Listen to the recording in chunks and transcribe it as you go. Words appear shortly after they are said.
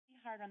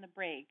hard on the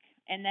brake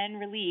and then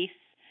release.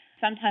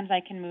 Sometimes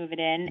I can move it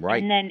in.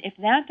 Right. And then if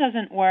that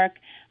doesn't work,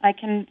 I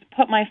can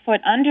put my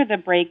foot under the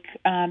brake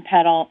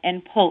pedal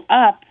and pull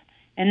up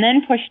and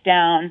then push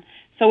down.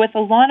 So with a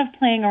lot of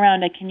playing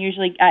around, I can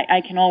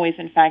always,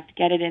 in fact,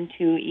 get it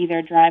into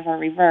either drive or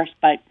reverse.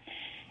 But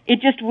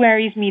it just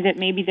worries me that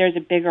maybe there's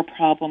a bigger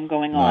problem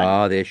going on.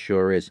 Oh, there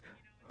sure is.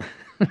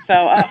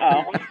 So,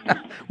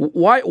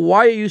 Why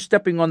are you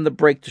stepping on the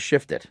brake to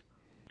shift it?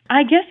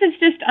 I guess it's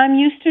just I'm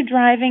used to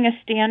driving a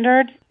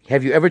standard.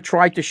 Have you ever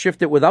tried to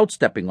shift it without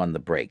stepping on the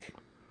brake?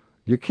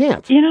 You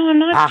can't. I'm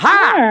not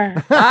sure.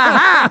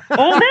 Aha!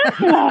 Oh, that's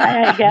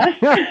why, I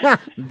guess.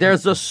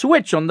 There's a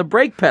switch on the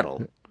brake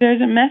pedal.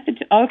 There's a message.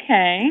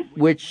 Okay.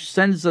 Which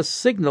sends a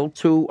signal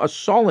to a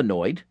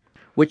solenoid,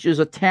 which is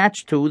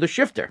attached to the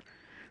shifter.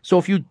 So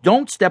if you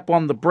don't step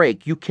on the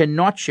brake, you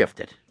cannot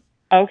shift it.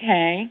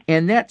 Okay.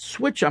 And that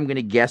switch, I'm going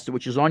to guess,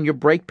 which is on your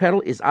brake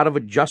pedal, is out of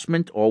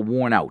adjustment or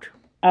worn out.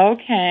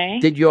 Okay.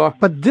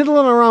 But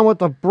diddling around with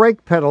the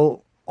brake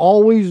pedal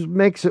always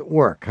makes it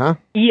work, huh?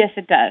 Yes,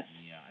 it does.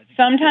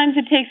 Sometimes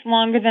it takes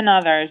longer than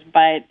others,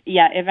 but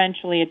yeah,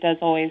 eventually it does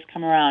always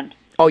come around.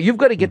 Oh, you've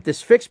got to get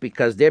this fixed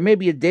because there may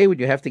be a day when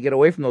you have to get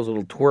away from those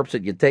little twerps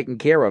that you're taking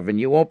care of,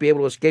 and you won't be able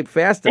to escape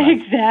fast enough.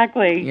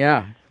 Exactly.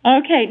 Yeah.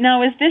 Okay.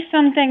 Now, is this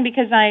something,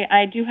 because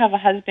I do have a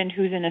husband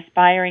who's an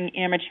aspiring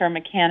amateur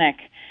mechanic,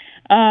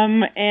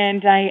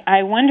 and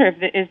I wonder,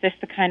 is this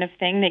the kind of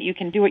thing that you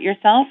can do it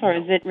yourself, or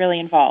is it really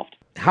involved?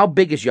 How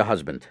big is your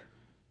husband?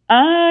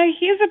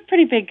 He's a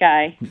pretty big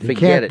guy.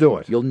 Forget it. Do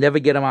it. You'll never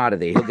get him out of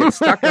there. He'll get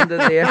stuck under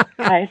there.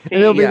 I see.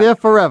 And he'll be there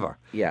forever.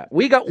 Yeah.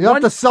 You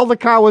have to sell the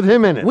car with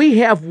him in it. We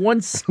have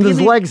one skinny... His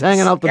legs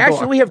hanging out the door.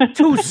 Actually, we have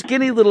two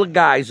skinny little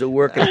guys who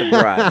work at the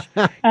garage.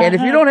 And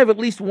if you don't have at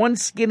least one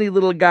skinny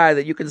little guy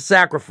that you can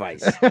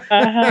sacrifice,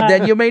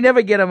 then you may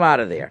never get him out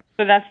of there.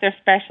 So that's their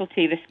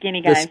specialty, the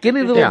skinny guys. The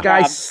skinny little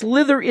guys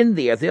slither in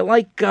there. They're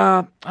like,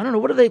 I don't know,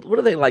 what are they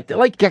like? They're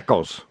like...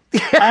 geckos.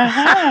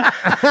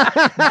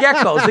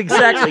 Geckos,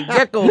 exactly.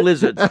 Gecko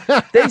lizards.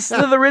 They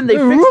slither in, they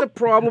fix the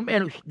problem,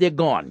 and they're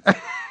gone.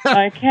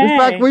 Okay. In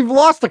fact, we've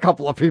lost a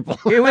couple of people.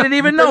 You wouldn't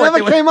even know they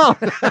never came out.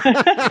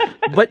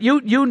 But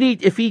you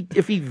need, if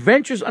he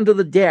ventures under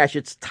the dash,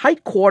 it's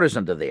tight quarters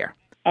under there.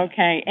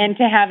 Okay, and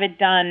to have it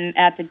done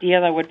at the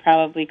dealer would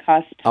probably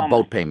cost a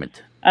boat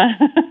payment.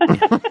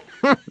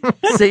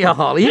 See,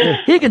 Holly,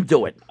 he can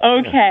do it.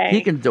 Okay.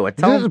 He can do it.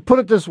 Just put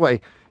it this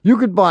way. You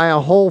could buy a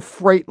whole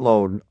freight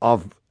load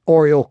of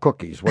Oreo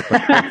cookies. What the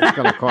fuck is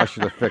going to cost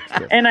you to fix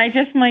this? And I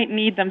just might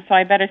need them, so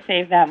I better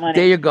save that money.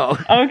 There you go.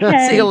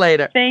 Okay. See you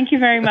later. Thank you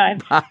very much.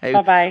 Bye.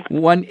 Bye-bye.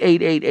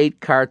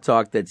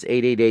 1-888-CAR-TALK. That's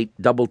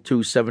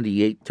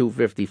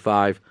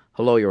 888-227-8255.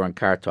 Hello, you're on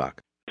Car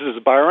Talk. This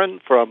is Byron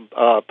from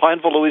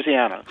Pineville,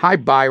 Louisiana. Hi,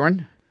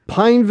 Byron.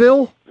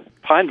 Pineville?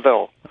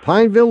 Pineville,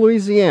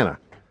 Louisiana.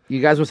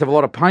 You guys must have a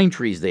lot of pine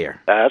trees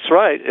there. That's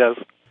right, yes.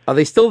 Are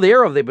they still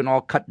there, or have they been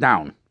all cut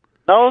down?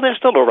 No, they're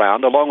still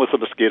around, along with the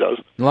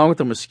mosquitoes. Along with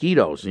the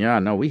mosquitoes. Yeah,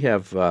 no, we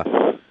have...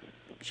 I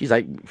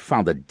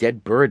found a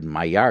dead bird in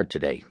my yard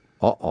today.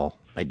 Uh-oh.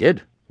 I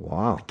did.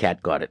 Wow. The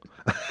cat got it.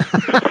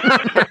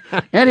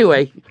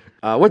 Anyway,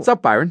 what's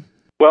up, Byron?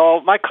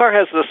 Well, my car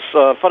has this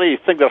funny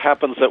thing that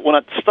happens that when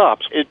it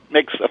stops, it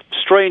makes a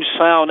strange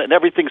sound, and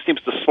everything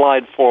seems to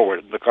slide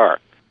forward in the car.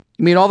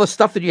 You mean all the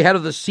stuff that you had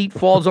on the seat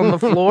falls on the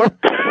floor?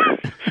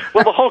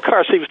 Well, the whole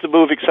car seems to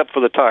move except for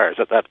the tires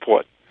at that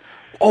point.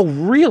 Oh,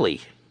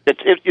 really?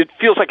 It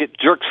feels like it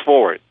jerks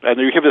forward, and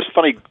you hear this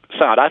funny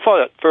sound. I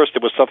thought at first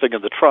it was something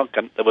in the trunk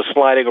and it was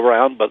sliding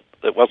around, but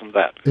it wasn't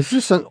that. Is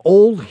this an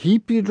old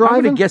Heap you're driving?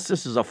 I'm going to guess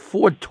this is a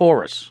Ford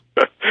Taurus.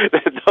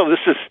 No, this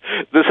is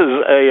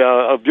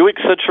a Buick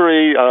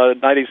Century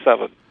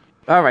 97.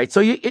 All right,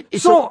 so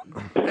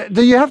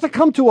do you have to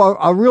come to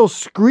a real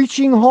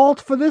screeching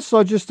halt for this,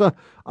 or just a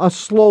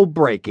slow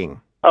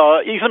braking?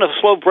 Even a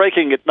slow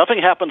braking,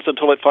 nothing happens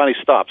until it finally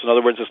stops. In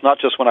other words, it's not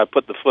just when I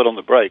put the foot on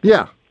the brake.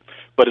 Yeah.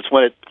 But it's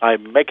when I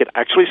make it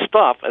actually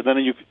stop, and then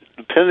it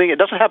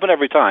doesn't happen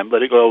every time,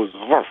 but it goes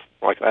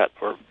like that.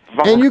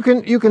 And you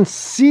can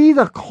see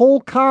the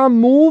whole car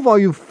move, or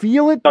you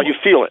feel it? No, you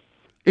feel it.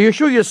 Are you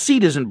sure your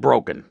seat isn't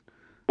broken?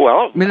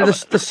 Well, I mean,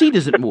 the seat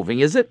isn't moving,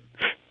 is it?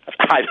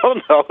 I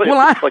don't know.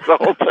 Well, like the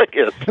whole thing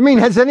is. I mean,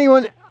 has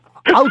anyone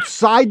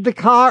outside the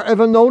car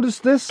ever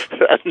noticed this?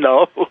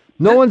 No.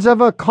 No one's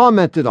ever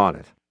commented on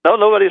it? No,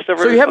 nobody's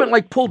ever... So you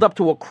haven't, pulled up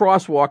to a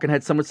crosswalk and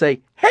had someone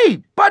say,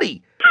 "Hey,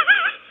 buddy,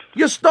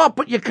 you stopped,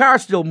 but your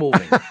car's still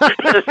moving."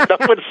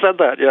 Someone said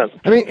that, yes.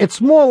 I mean,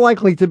 it's more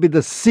likely to be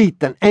the seat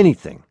than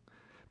anything.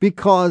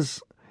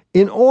 Because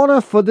in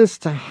order for this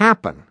to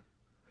happen,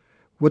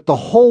 with the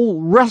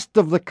whole rest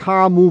of the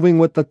car moving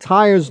with the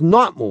tires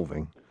not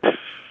moving,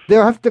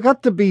 there have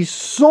got to be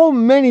so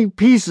many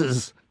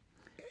pieces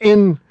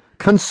in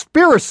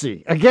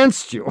conspiracy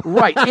against you.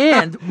 Right,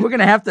 and we're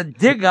going to have to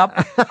dig up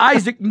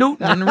Isaac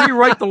Newton and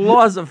rewrite the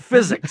laws of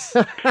physics.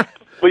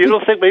 Well, you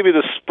don't think maybe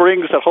the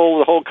springs that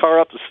hold the whole car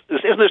up,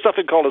 isn't there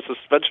something called a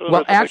suspension?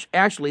 Well,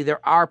 actually, there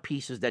are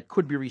pieces that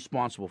could be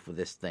responsible for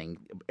this thing.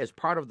 As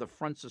part of the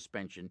front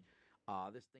suspension, this thing...